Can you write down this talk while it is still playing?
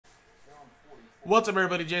What's up,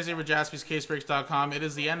 everybody? Jay's here for JaspysCaseBreaks.com. It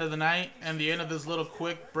is the end of the night and the end of this little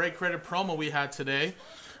quick break credit promo we had today.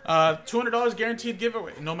 $200 guaranteed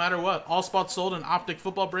giveaway, no matter what. All spots sold in Optic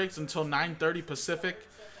football breaks until 9:30 Pacific,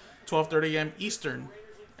 12:30 a.m. Eastern.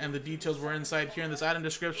 And the details were inside here in this item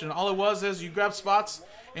description. All it was is you grab spots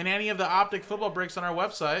in any of the Optic football breaks on our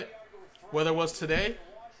website, whether it was today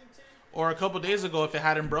or a couple days ago. If it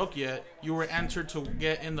hadn't broke yet, you were entered to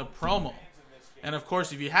get in the promo. And of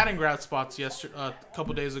course, if you hadn't grabbed spots a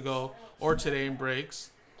couple days ago or today in breaks,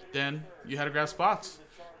 then you had to grab spots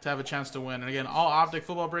to have a chance to win. And again, all Optic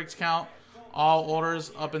football breaks count. All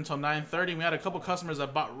orders up until 9:30. We had a couple customers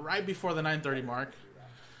that bought right before the 9:30 mark.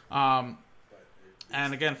 And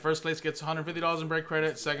again, first place gets $150 in break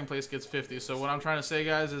credit. Second place gets $50. So what I'm trying to say,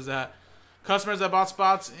 guys, is that customers that bought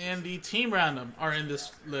spots in the team random are in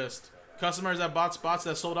this list. Customers that bought spots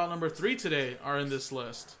that sold out number 3 today are in this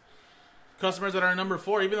list. Customers that are number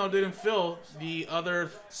 4, even though it didn't fill, the other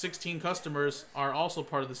 16 customers are also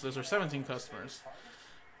part of this list, or 17 customers.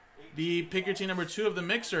 The pick your team number 2 of the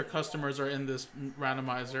mixer customers are in this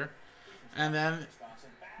randomizer. And then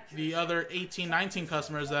the other 18, 19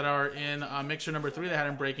 customers that are in mixer number 3 that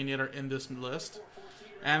hadn't breaking yet are in this list.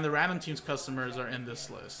 And the random teams customers are in this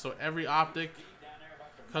list. So every Optic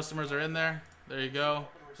customers are in there. There you go.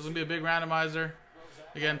 So it's going to be a big randomizer.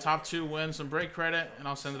 Again, top 2 win some break credit, and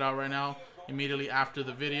I'll send it out right now immediately after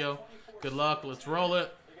the video. Good luck. Let's roll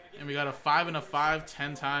it. And we got a 5 and a 5,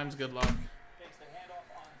 10 times. Good luck.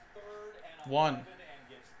 1.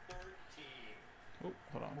 Oh,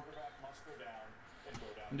 hold on.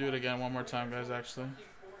 Do it again one more time, guys, actually.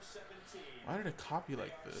 Why did it copy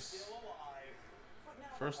like this?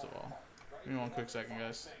 First of all, give me one quick second,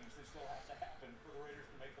 guys.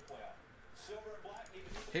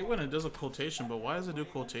 Hate when it does a quotation, but why does it do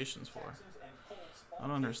quotations for? I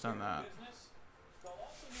don't understand that.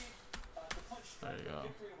 There you go.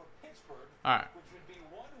 Alright.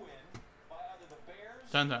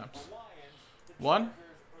 10 times. 1.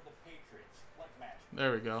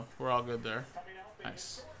 There we go. We're all good there.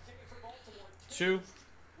 Nice. 2,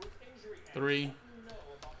 3,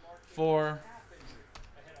 4,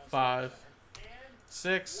 5,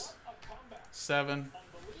 6, 7,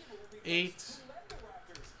 8,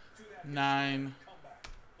 9,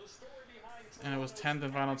 and it was 10th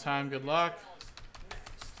and final time. Good luck.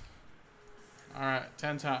 Alright,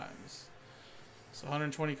 10 times. So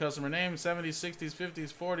 120 customer names, 70s, 60s,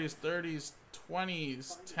 50s, 40s, 30s,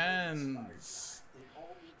 20s, 10s,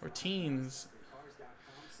 or teens,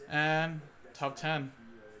 and top 10.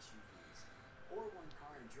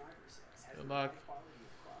 Good luck.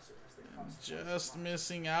 And just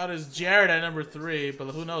missing out is Jared at number 3, but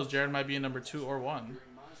who knows? Jared might be in number 2 or 1.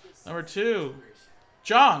 Number 2,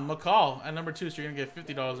 John McCall at number 2, so you're going to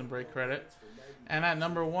get $50 in break credit. And at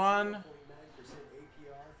number 1,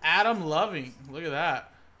 Adam Loving. Look at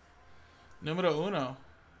that. Numero uno.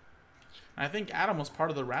 And I think Adam was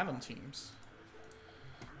part of the random teams.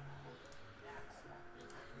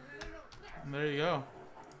 And there you go.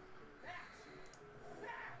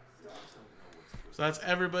 So that's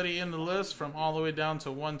everybody in the list from all the way down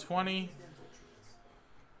to 120.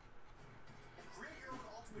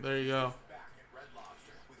 There you go.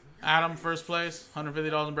 Adam, first place,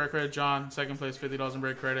 $150 in break credit. John, second place, $50 in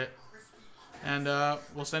break credit. And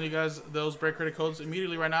we'll send you guys those break credit codes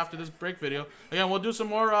immediately right after this break video. Again, we'll do some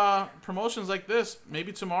more promotions like this.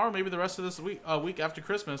 Maybe tomorrow, maybe the rest of this week after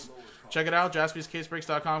Christmas. Check it out,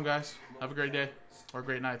 JaspysCaseBreaks.com, guys. Have a great day. Or a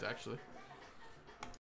great night, actually.